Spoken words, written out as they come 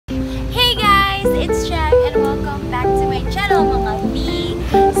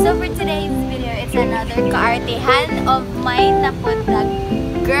another kaartehan of mine na po the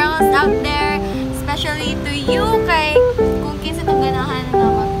girls out there, especially to you kay kung kinsa itong ganahan nga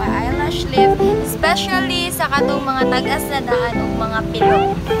magpa-eyelash lift, especially sa katong mga tagas na daan o mga pilok.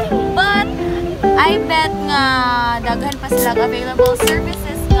 But I bet nga daghan pa silang available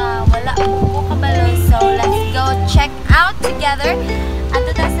services nga wala ko kabalo. So let's go check out together at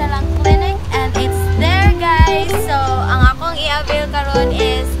ito sa lang clinic and it's there guys. So ang akong i-avail karon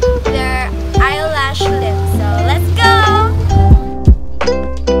is their eyelash lift. So let's go!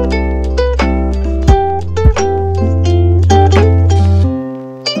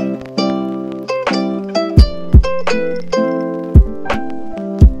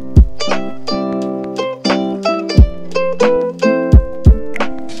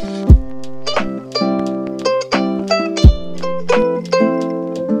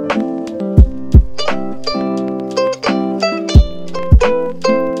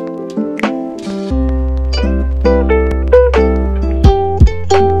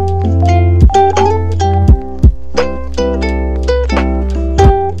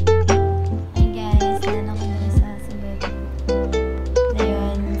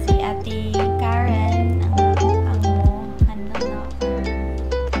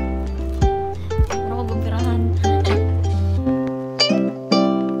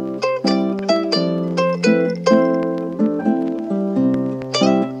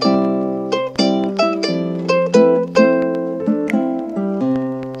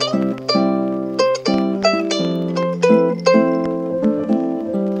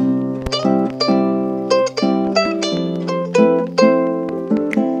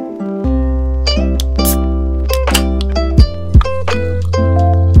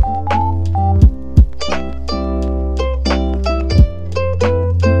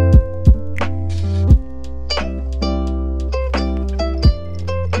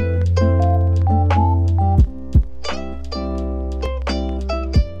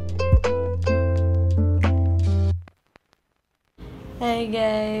 Hi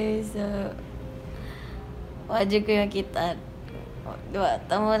guys, so wajib ko yung kita. Diba,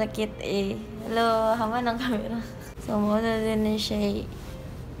 tamo na kit eh. Hello, hama ng camera. So muna din na siya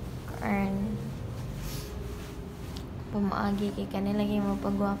earn pumaagi kay kanila kay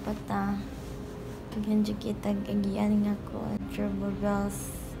mapagwapat ta. Ganyan kita kagian nga ko turbo bells.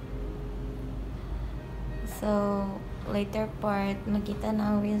 So later part makita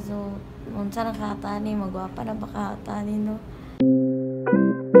na ang result. Unsa nakatani, magwapa na baka katani no.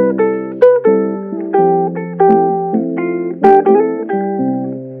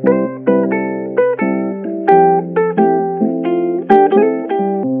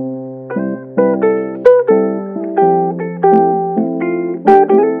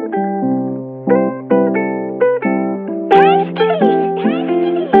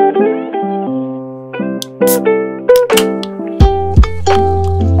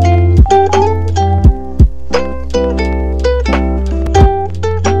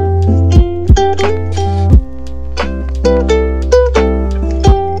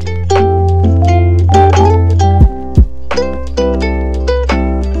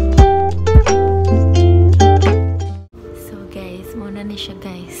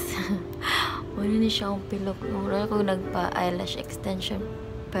 Pilok mura ko nagpa-eyelash extension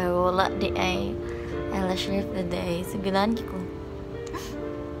pero wala di ay eyelash lift na day. So ganahan ko.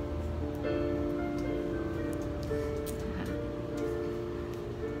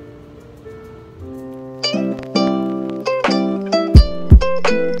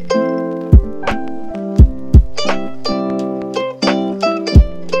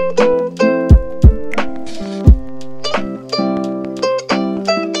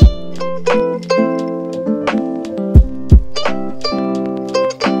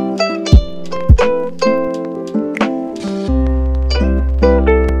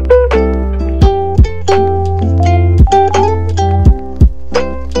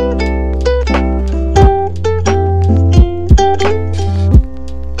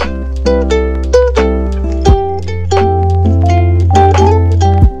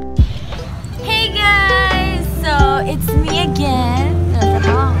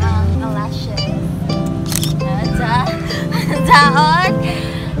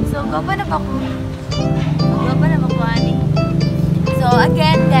 So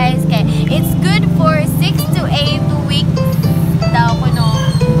again guys, okay, it's good for 6 to 8 weeks daw ko no.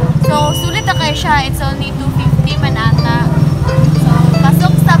 So sulit na kayo siya, it's only 250 man ata. So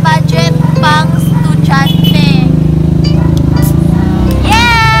pasok sa budget pang estudyante.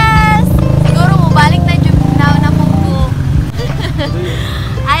 Yes! Siguro mabalik na dyan na po ko.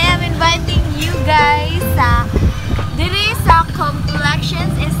 I am inviting you guys sa diri sa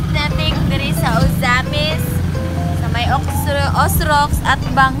Complexions Aesthetic diri sa Ozamis Osrox at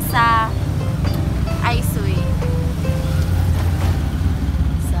bang sa Ai Sui.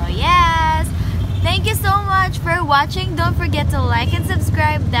 So yes, thank you so much for watching. Don't forget to like and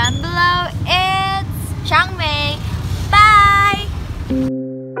subscribe down below. It's Chang Mae.